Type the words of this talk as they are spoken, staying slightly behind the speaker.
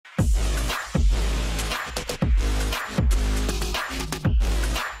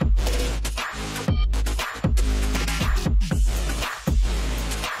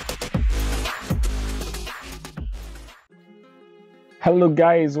Hello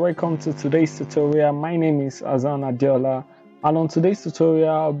guys, welcome to today's tutorial. My name is Hazzan Adeola, and on today's tutorial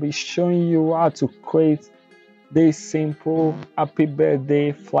I'll be showing you how to create this simple happy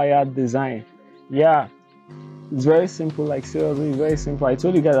birthday flyer design. Yeah, it's very simple, like seriously, it's very simple. I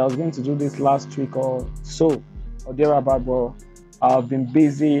told you guys I was going to do this last week or so or thereabout, but I've been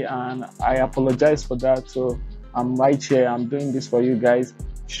busy and I apologize for that. So I'm right here, I'm doing this for you guys,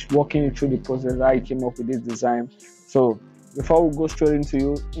 walking you through the process how I came up with this design. So before we go straight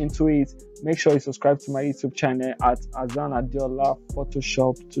into it, make sure you subscribe to my YouTube channel at Hazzan Adeola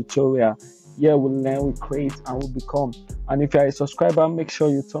Photoshop Tutorial. Here we learn, we create, and we become. And if you're a subscriber, make sure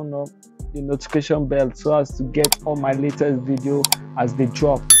you turn on the notification bell so as to get all my latest video as they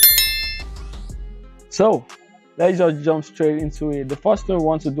drop. So let's just jump straight into it. The first thing we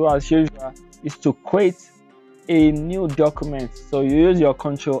want to do as usual is to create a new document. So you use your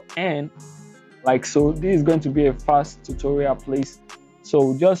Control N like so. This is going to be a fast tutorial, please.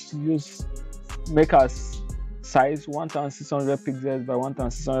 So just make us size 1600 pixels by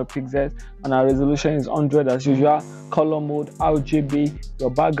 1600 pixels, and our resolution is 100 as usual. Color mode RGB,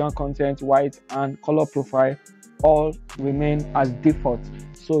 your background content white, and color profile all remain as default.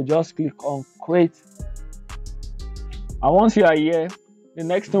 So just click on create, and once you are here, the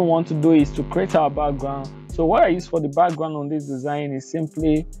next thing we want to do is to create our background. So what I use for the background on this design is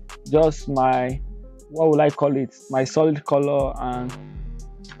simply just my, what would I call it, my solid color, and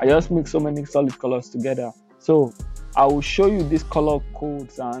I just mix so many solid colors together. So I will show you these color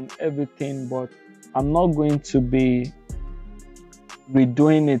codes and everything, but I'm not going to be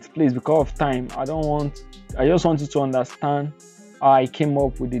redoing it, please, because of time. I just want you to understand how I came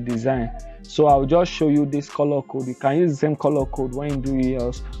up with the design. So I'll just show you this color code. You can use the same color code when you do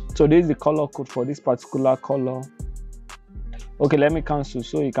yours. So this is the color code for this particular color. Okay, let me cancel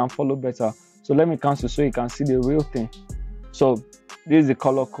so you can follow better. So let me cancel so you can see the real thing. So this is the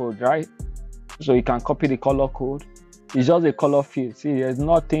color code, right? So you can copy the color code. It's just a color field. See, there's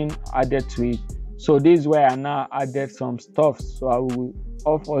nothing added to it. So this is where I now added some stuff. So I will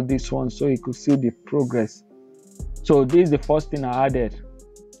off all this one so you could see the progress. So this is the first thing I added.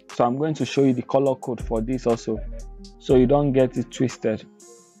 So I'm going to show you the color code for this also, so you don't get it twisted.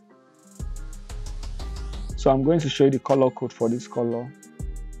 So I'm going to show you the color code for this color.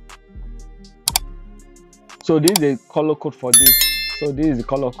 So this is the color code for this. So this is the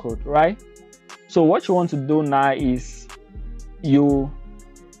color code, right? So what you want to do now is let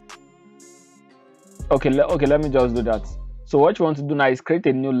me just do that. So what you want to do now is create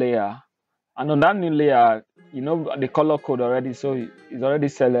a new layer, and on that new layer, you know the color code already, so it's already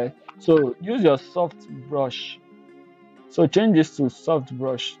selected. So use your soft brush. So change this to soft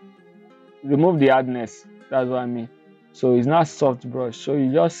brush. Remove the hardness, that's what I mean. So it's not soft brush. So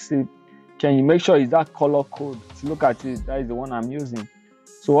you just see, can you make sure it's that color code? To look at it, that is the one I'm using.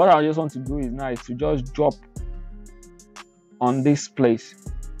 So what I just want to do is now is to just drop on this place.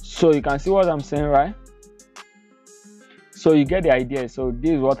 So you can see what I'm saying, right? So you get the idea. So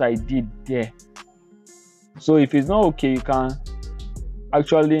this is what I did there. So if it's not okay, you can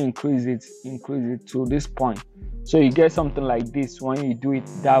actually increase it to this point. So you get something like this when you do it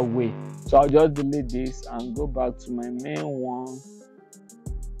that way. So I'll just delete this and go back to my main one.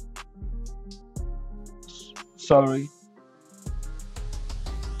 Sorry,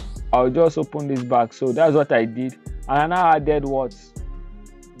 I'll just open this back. So that's what I did, and I now added what?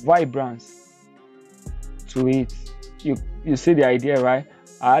 Vibrance to it. You see the idea, right?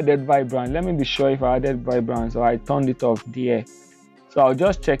 I added vibrance. Let me be sure if I added vibrance or I turned it off there. So I'll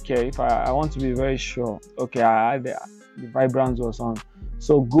just check here if I want to be very sure. Okay, I added the vibrance was on.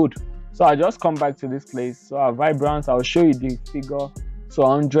 So good. So I'll just come back to this place. So our vibrance, I'll show you the figure. So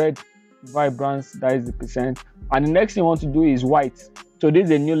 100 vibrance, that is the percent. And the next thing you want to do is white. So this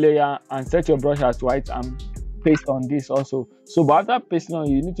is a new layer, and set your brush as white and paste on this also. So but after pasting on,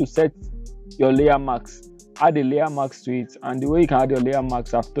 you need to set your layer marks. Add a layer marks to it, and the way you can add your layer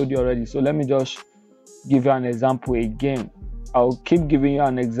marks I've told you already. So let me just give you an example again. I'll keep giving you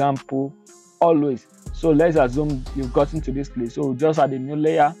an example always. So let's assume you've gotten to this place. So just add a new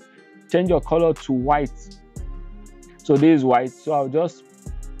layer, change your color to white. So this is white. So I'll just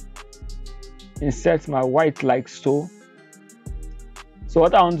insert my white like so. So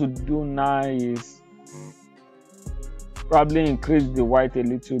what I want to do now is probably increase the white a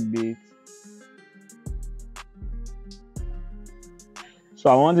little bit. So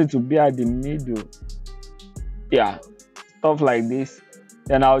I want it to be at the middle. Yeah, stuff like this.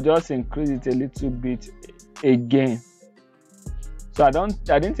 Then I'll just increase it a little bit again. So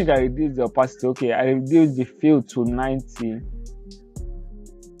I didn't think I reduced the opacity. Okay, I reduced the fill to 90.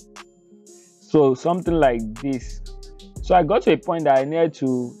 So something like this. So I got to a point that I needed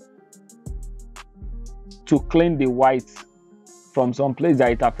to clean the white from some place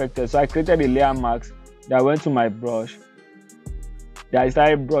that it affected. So I created a layer mask that I went to my brush, that I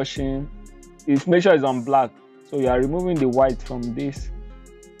started brushing. It's make sure it's on black. So you are removing the white from these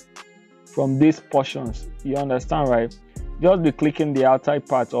portions. You understand, right? Just be clicking the outside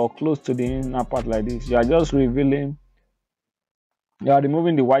part or close to the inner part like this. You are just removing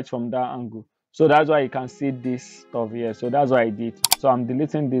the white from that angle. So that's why you can see this stuff here. So that's what I did. So I'm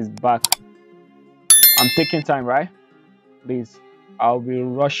deleting this back. I'm taking time, right? Please, I'll be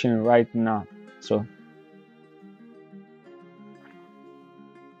rushing right now. So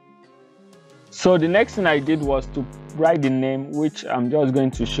the next thing I did was to write the name, which I'm just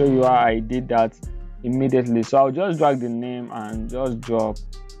going to show you how I did that immediately. So I'll just drag the name and just drop.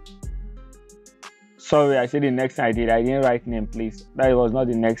 Sorry, I said the next thing I did. I didn't write name, please. That was not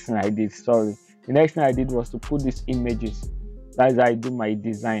the next thing I did. Sorry. The next thing I did was to put these images. That's how I do my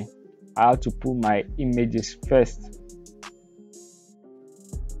design. I have to put my images first.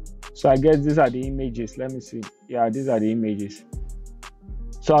 So I guess these are the images. Let me see. Yeah, these are the images.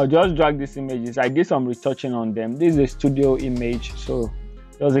 So I'll just drag these images. I did some retouching on them. This is a studio image. So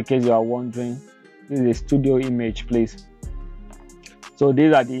just in case you are wondering, this is a studio image, please. So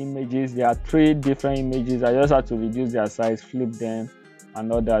these are the images. There are 3 different images. I just have to reduce their size, flip them,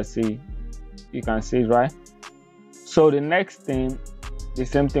 and others. See, you can see it, right? So the next thing, the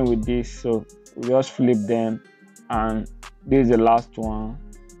same thing with this. So we just flip them, and this is the last one.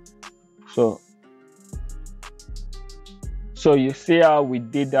 So you see how we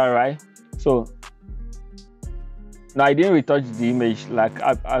did that, right? So now I didn't retouch the image. Like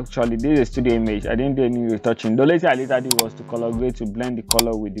actually, this is a studio image. I didn't do any retouching. The only thing I later did was to color grade to blend the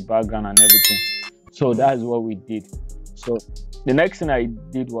color with the background and everything. So that's what we did. So the next thing I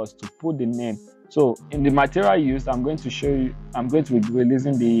did was to put the name. So in the material used, I'm going to show you. I'm going to be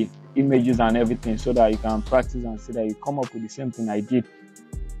releasing the images and everything so that you can practice and see that you come up with the same thing I did.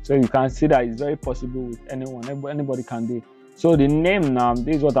 So you can see that it's very possible with anyone. Anybody can do it. So the name now,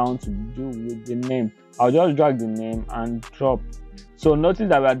 this is what I want to do with the name. I'll just drag the name and drop. So notice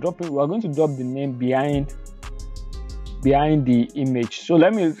that we're going to drop the name behind the image. So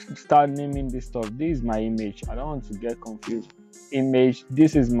let me start naming this stuff. This is my image. I don't want to get confused. Image,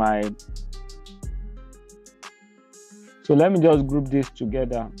 this is my. So let me just group this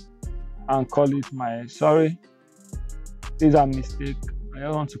together and call it my. Sorry, these are mistakes. I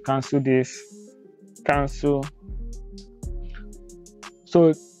don't want to cancel this. Cancel.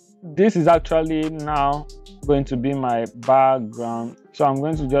 So this is actually now going to be my background. So I'm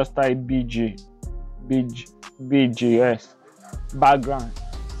going to just type BGS background.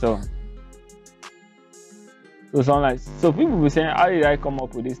 So people will be saying, how did I come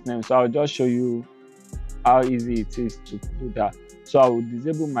up with this name? So I'll just show you how easy it is to do that. So I will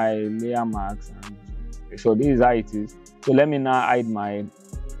disable my layer marks, and so this is how it is. So let me now hide my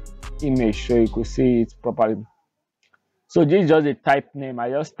image so you could see it properly. So this is just a type name. I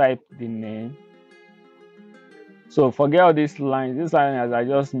just typed the name. So forget all these lines. These lines I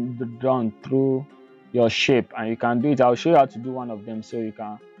just drawn through your shape, and you can do it. I'll show you how to do one of them so you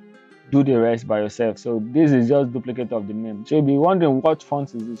can do the rest by yourself. So this is just duplicate of the name. So you'll be wondering what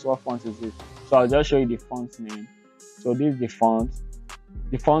font is this? What font is this? So I'll just show you the font name. So this is the font.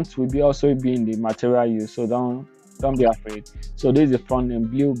 The font will also be in the material used. So don't be afraid. So this is the font name,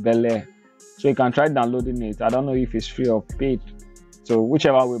 Blue Bel Air. So you can try downloading it. I don't know if it's free or paid. So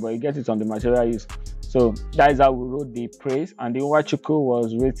whichever way, but you get it on the material use. So that is how we wrote the praise, and the Wachuku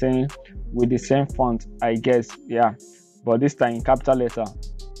was written with the same font, I guess. Yeah, but this time in capital letter.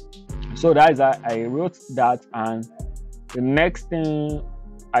 So that is how I wrote that, and the next thing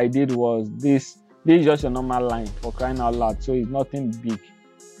I did was this. This is just a normal line, for crying out loud. So it's nothing big.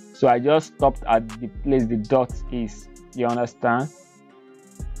 So I just stopped at the place the dot is. You understand?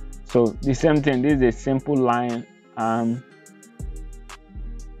 So the same thing, this is a simple line, and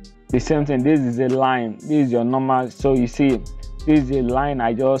the same thing, this is a line, this is your normal. So you see, this is a line.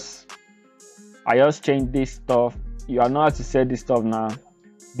 I just changed this stuff. You are not how to set this stuff now.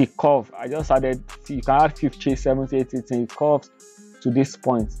 The curve, I just added, see, you can add 50, 70, 80, it curves to this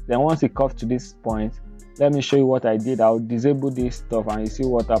point. Then once it curves to this point, let me show you what I did. I'll disable this stuff and you see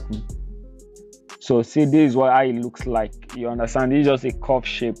what happened. So see, this is how it looks like. You understand? This is just a curve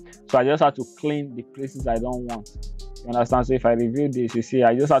shape. So I just have to clean the places I don't want. You understand? So if I review this, you see,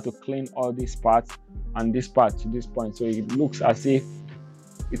 I just have to clean all these parts and this part to this point. So it looks as if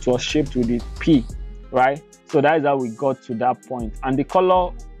it was shaped with the P, right? So that is how we got to that point. And the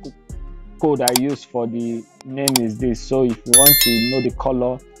color code I use for the name is this. So if you want to know the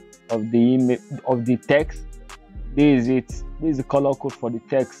color of the image of the text, This is it. This is the color code for the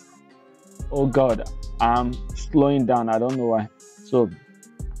text. Oh god, I'm slowing down, I don't know why. So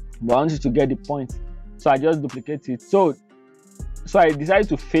but I want you to get the point, so I just duplicate it. So I decided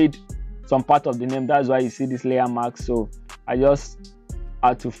to fade some part of the name. That's why you see this layer mark. So I just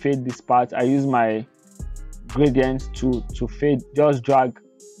had to fade this part. I use my gradient to fade. Just drag,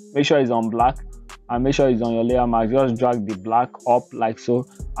 make sure it's on black, and make sure it's on your layer mark. Just drag the black up like so,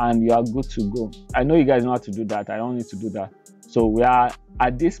 and you are good to go. I know you guys know how to do that. I don't need to do that. So we are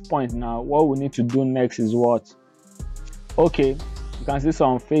at this point now. What we need to do next is what? Okay, you can see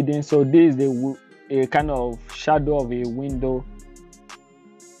some fading. So this is a kind of shadow of a window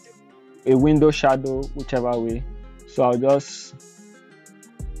shadow, whichever way. So I'll just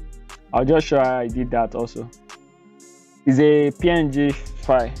show how I did that. Also, it's a PNG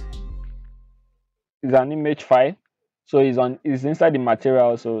file. It's an image file, so it's inside the material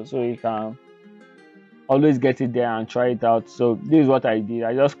also, so you can always get it there and try it out. So this is what I did.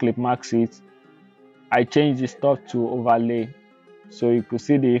 I just clip max it. I changed the stuff to overlay, so you could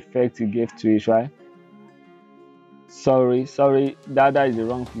see the effect it gave to it, right? Sorry, that is the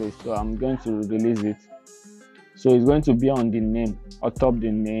wrong place, so I'm going to release it. So it's going to be on the name, or top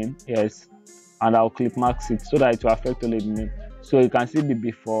the name, yes, and I'll clip max it so that it will affect only the name. So you can see the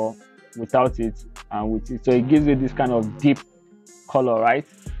before without it and with it, so it gives you this kind of deep color, right?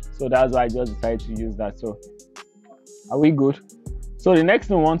 So that's why I just decided to use that. So are we good? So the next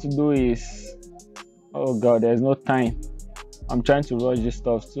thing we want to do is, oh god, there's no time, I'm trying to rush this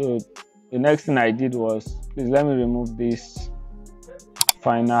stuff. So the next thing I did was, please let me remove this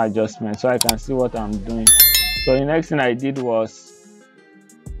final adjustment so I can see what I'm doing. So the next thing I did was,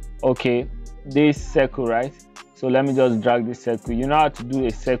 okay, this circle, right? So let me just drag this circle. You know how to do a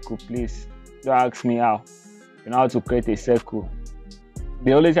circle, please don't ask me how. You know how to create a circle.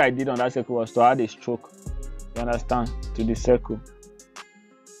 The only thing I did on that circle was to add a stroke, you understand, to the circle.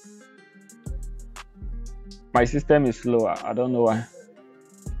 My system is slow, I don't know why.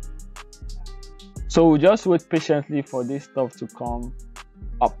 So we'll just wait patiently for this stuff to come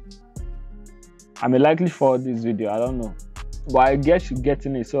up. I may likely forward this video, I don't know, but I guess you're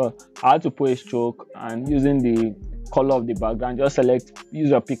getting it. So I had to put a stroke, and using the color of the background, just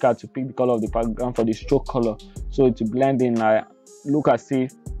use your picker to pick the color of the background for the stroke color, so to blend in, like look as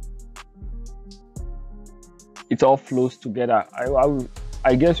if it all flows together.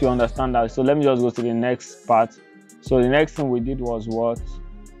 I guess you understand that. So let me just go to the next part. So the next thing we did was what?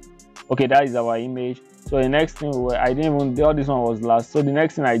 Okay, that is our image. So the next thing I didn't even, all this one was last. So the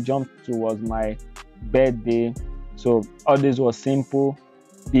next thing I jumped to was my birthday. So all this was simple.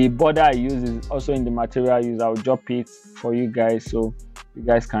 The border I use is also in the material I use. I'll drop it for you guys so you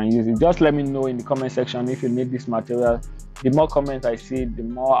guys can use it. Just let me know in the comment section if you need this material. The more comments I see, the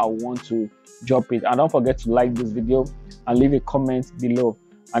more I want to drop it. And don't forget to like this video and leave a comment below.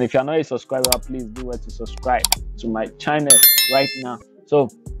 And if you're not a subscriber, please do well to subscribe to my channel right now. So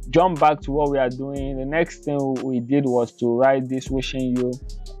jump back to what we are doing. The next thing we did was to write this wishing you.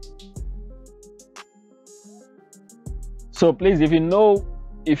 So please, if you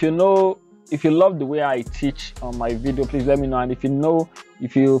love the way I teach on my video, please let me know. And if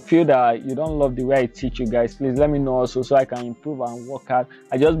you feel that you don't love the way I teach you guys, please let me know also, so I can improve and work hard.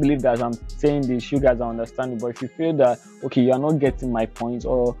 I just believe that as I'm saying this, you guys are understanding. But if you feel that, okay, you are not getting my point,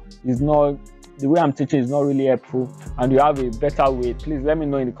 or the way I'm teaching is not really helpful, and you have a better way, please let me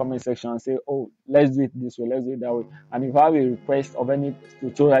know in the comment section and say, oh, let's do it this way, let's do it that way. And if I have a request of any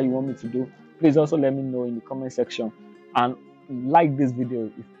tutorial you want me to do, please also let me know in the comment section, and like this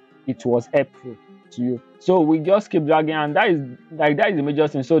video if it was helpful to you. So we just keep dragging, and that is the major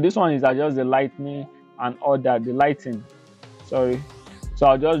thing. So this one is just the lightning and all that, the lighting, sorry. So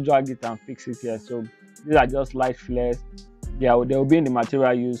I'll just drag it and fix it here. So these are just light flares. They will be in the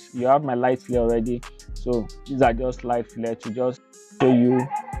material use. You have my light flare already, so these are just light flare to just show you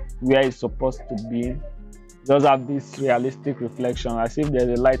where it's supposed to be. Just have this realistic reflection as if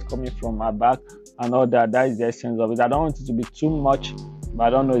there's a light coming from my back and all that. That is the essence of it. I don't want it to be too much, but I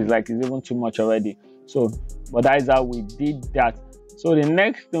don't know, it's even too much already. So but that is how we did that. So the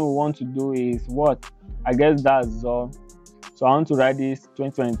next thing we want to do is what? I guess that's all. So I want to write this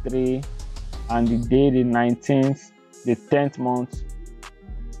 2023 and the day, the 19th, the 10th month,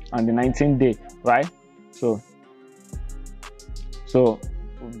 and the 19th day, right? So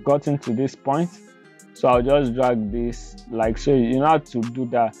we've gotten to this point. So I'll just drag this like so. You know how to do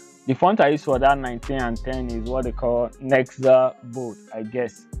that. The font I use for that 19 and 10 is what they call Nexa bold, I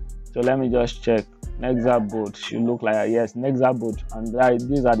guess. So let me just check. Nexa bold should look like, yes, Nexa bold, and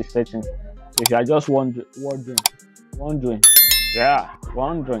these are the settings. So if you are just wondering,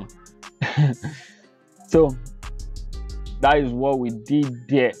 so that is what we did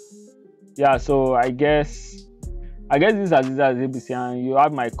there. Yeah, so I guess this is as easy as ABC, and you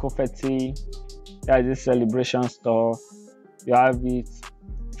have my confetti. There is this celebration store. You have it.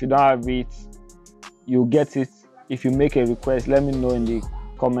 If you don't have it, you get it. If you make a request, let me know in the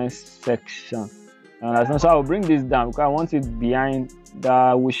comments section. And so I'll bring this down because I want it behind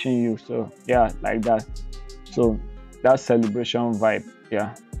that wishing you. So yeah, like that. So that celebration vibe.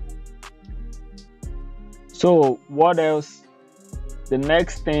 Yeah. So what else? The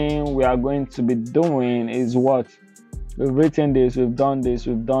next thing we are going to be doing is what? We've written this, we've done this,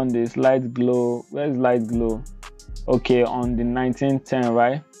 we've done this. Light glow. Where's light glow? Okay, on the 1910,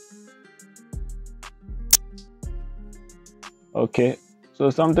 right? Okay, so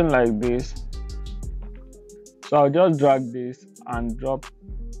something like this. So I'll just drag this and drop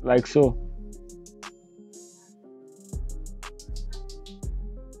like so.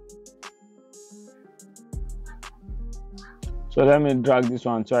 So let me drag this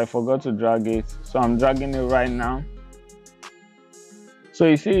one too. I forgot to drag it, so I'm dragging it right now. So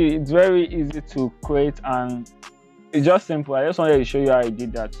you see, it's very easy to create and it's just simple. I just wanted to show you how I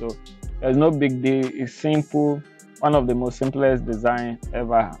did that. So there's no big deal. It's simple. One of the most simplest design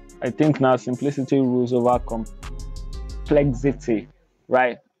ever. I think now simplicity rules over complexity,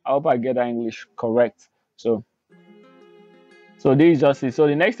 right? I hope I get that English correct. So this is just it. So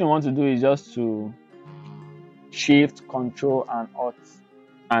the next thing I want to do is just to Shift, Control, and Alt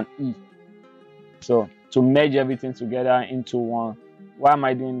and E. So to merge everything together into one. Why am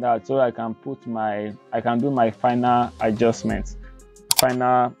I doing that? So I can do my final adjustment,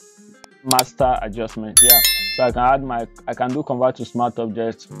 final master adjustment. Yeah. So I can do convert to smart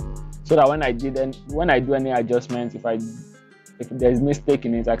objects, so that when I do any adjustment, if there's mistake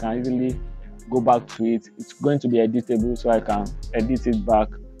in it, I can easily go back to it. It's going to be editable, so I can edit it back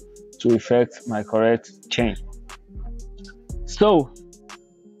to effect my correct change. So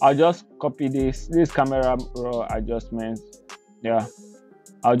I'll just copy this camera raw adjustment. Yeah,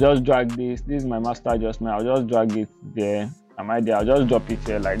 I'll just drag this. This is my master adjustment. I'll just drag it there. Am I there? I'll just drop it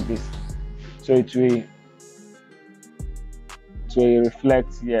here like this, so it will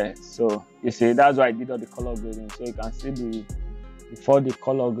reflect here. So you see, that's why I did all the color grading, so you can see the before the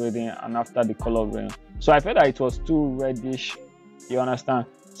color grading and after the color grading. So I felt that it was too reddish, you understand,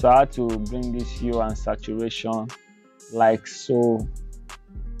 so I had to bring this hue and saturation like so.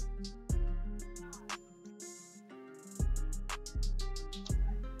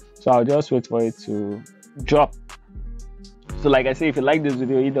 So I'll just wait for it to drop. So like I say, if you like this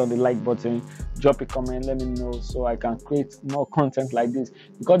video, hit on the like button, drop a comment, let me know so I can create more content like this.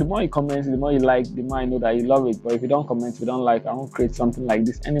 Because the more you comment, the more you like, the more I know that you love it. But if you don't comment, if you don't like, I won't create something like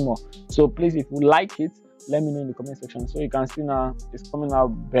this anymore. So please, if you like it, let me know in the comment section. So you can see now it's coming out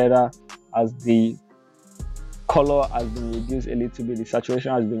better as the color has been reduced a little bit, the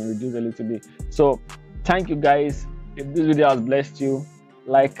saturation has been reduced a little bit. So thank you guys. If this video has blessed you,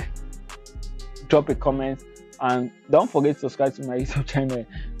 like, drop a comment, and don't forget to subscribe to my YouTube channel.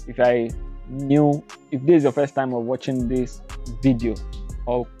 If this is your first time of watching this video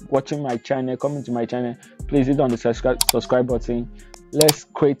or watching my channel, coming to my channel, please hit on the subscribe button. Let's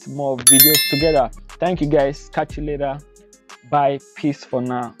create more videos together. Thank you guys. Catch you later. Bye. Peace for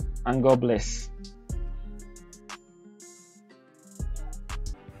now, and God bless.